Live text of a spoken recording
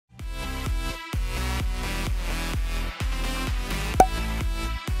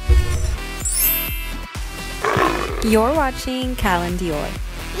You're watching Kallan Dior.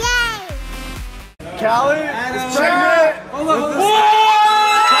 Yay! Kally is pregnant with the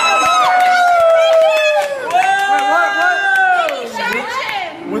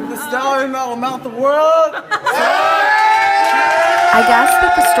with the stallion that'll mount the world. I guess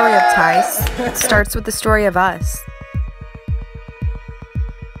that the story of Tijs starts with the story of us.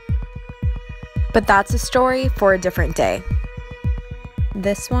 But that's a story for a different day.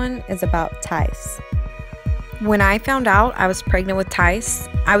 This one is about Tijs. When I found out I was pregnant with Tijs,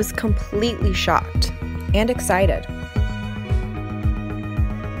 I was completely shocked and excited.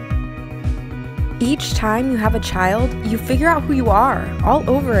 Each time you have a child, you figure out who you are all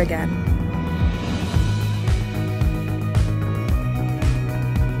over again.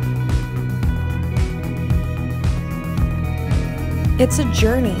 It's a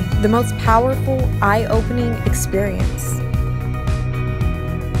journey, the most powerful, eye-opening experience.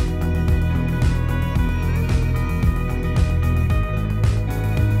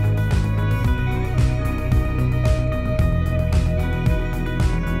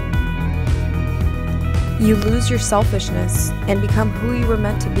 You lose your selfishness and become who you were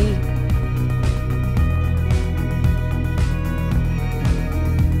meant to be.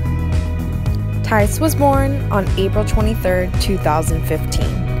 Tijs was born on April 23rd,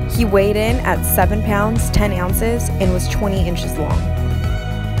 2015. He weighed in at 7 pounds, 10 ounces and was 20 inches long.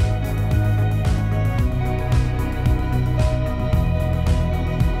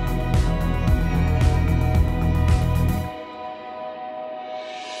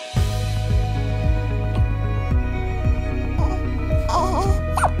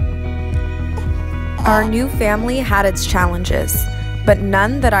 Our new family had its challenges, but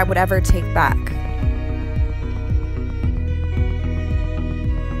none that I would ever take back.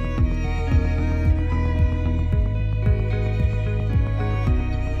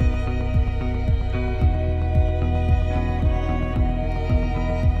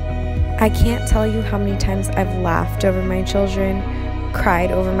 I can't tell you how many times I've laughed over my children,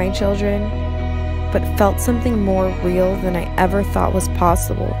 cried over my children, but felt something more real than I ever thought was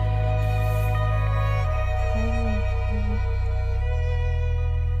possible.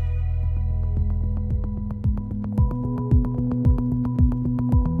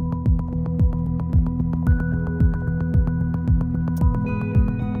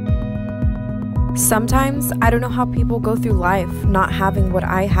 Sometimes I don't know how people go through life not having what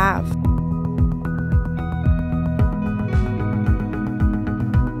I have.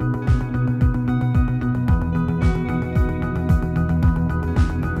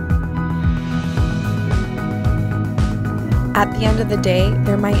 At the end of the day,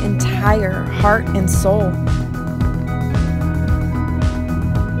 they're my entire heart and soul.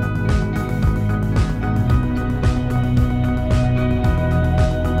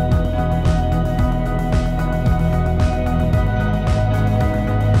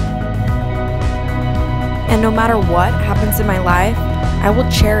 And no matter what happens in my life, I will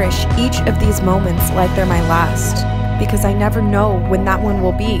cherish each of these moments like they're my last, because I never know when that one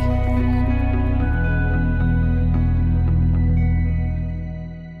will be.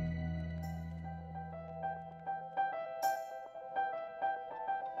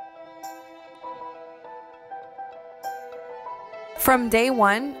 From day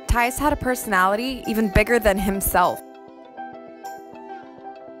one, Tijs had a personality even bigger than himself.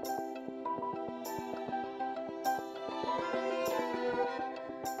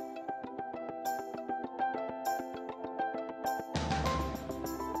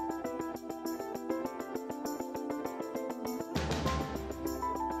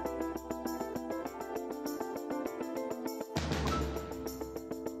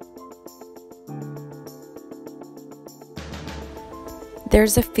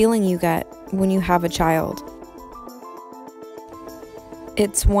 There's a feeling you get when you have a child.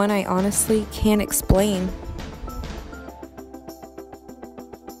 It's one I honestly can't explain.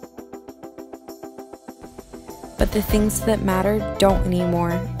 But the things that matter don't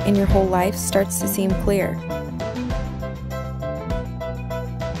anymore, and your whole life starts to seem clear.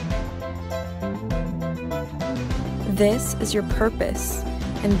 This is your purpose,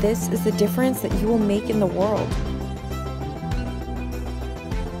 and this is the difference that you will make in the world.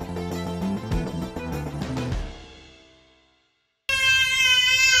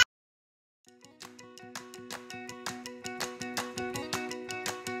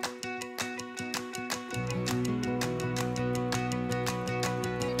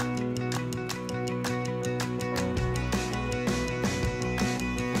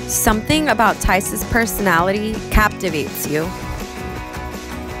 Something about Tijs' personality captivates you.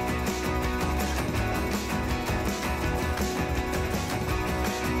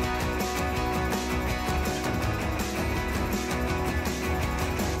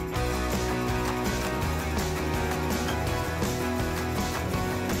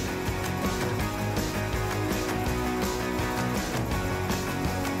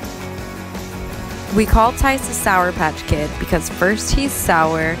 We call Tijs the Sour Patch Kid because first he's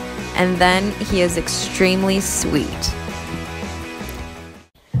sour and then he is extremely sweet.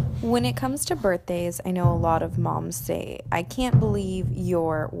 When it comes to birthdays, I know a lot of moms say, I can't believe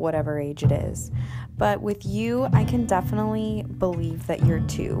you're whatever age it is. But with you, I can definitely believe that you're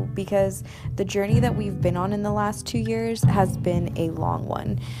 2, because the journey that we've been on in the last 2 years has been a long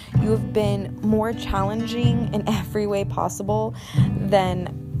one. You have been more challenging in every way possible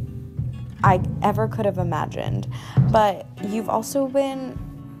than I ever could have imagined. But you've also been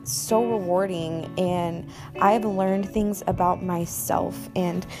so rewarding, and I've learned things about myself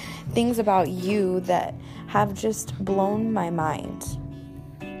and things about you that have just blown my mind.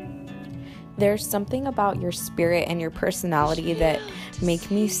 There's something about your spirit and your personality that make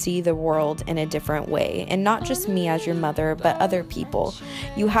me see the world in a different way, and not just me as your mother, but other people.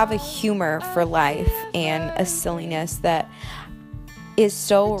 You have a humor for life and a silliness that is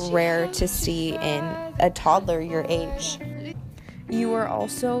so rare to see in a toddler your age. You are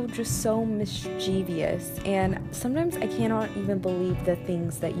also just so mischievous, and sometimes I cannot even believe the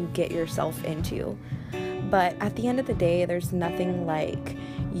things that you get yourself into. But at the end of the day, there's nothing like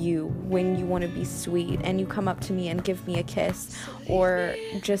you when you want to be sweet and you come up to me and give me a kiss or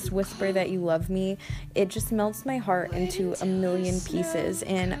just whisper that you love me. It just melts my heart into a million pieces,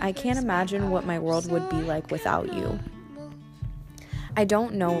 and I can't imagine what my world would be like without you. I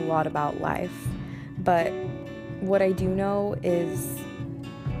don't know a lot about life, but what I do know is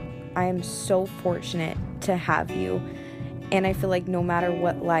I am so fortunate to have you, and I feel like no matter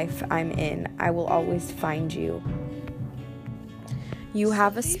what life I'm in, I will always find you. You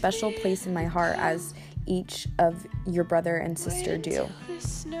have a special place in my heart, as each of your brother and sister do.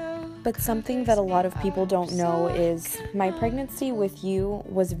 But something that a lot of people don't know is my pregnancy with you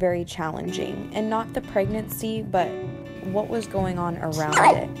was very challenging, and not the pregnancy, but what was going on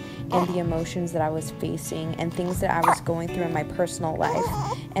around it and the emotions that I was facing and things that I was going through in my personal life.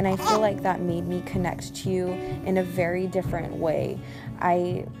 And I feel like that made me connect to you in a very different way.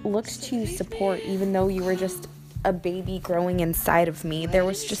 I looked to support, even though you were just a baby growing inside of me. There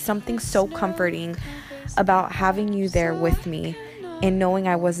was just something so comforting about having you there with me and knowing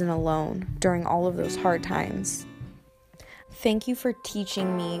I wasn't alone during all of those hard times. Thank you for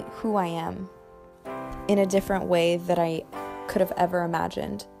teaching me who I am in a different way that I could have ever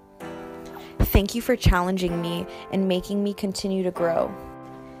imagined. Thank you for challenging me and making me continue to grow.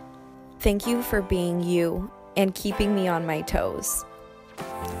 Thank you for being you and keeping me on my toes.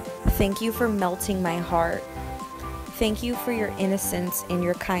 Thank you for melting my heart. Thank you for your innocence and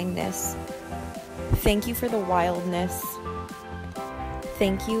your kindness. Thank you for the wildness.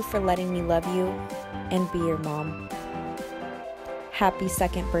 Thank you for letting me love you and be your mom. Happy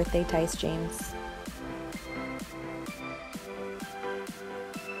 2nd birthday, Tijs James.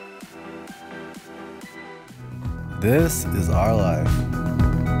 This is our life.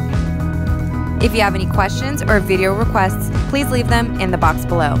 If you have any questions or video requests, please leave them in the box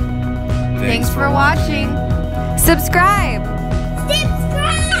below. Thanks for watching. Subscribe!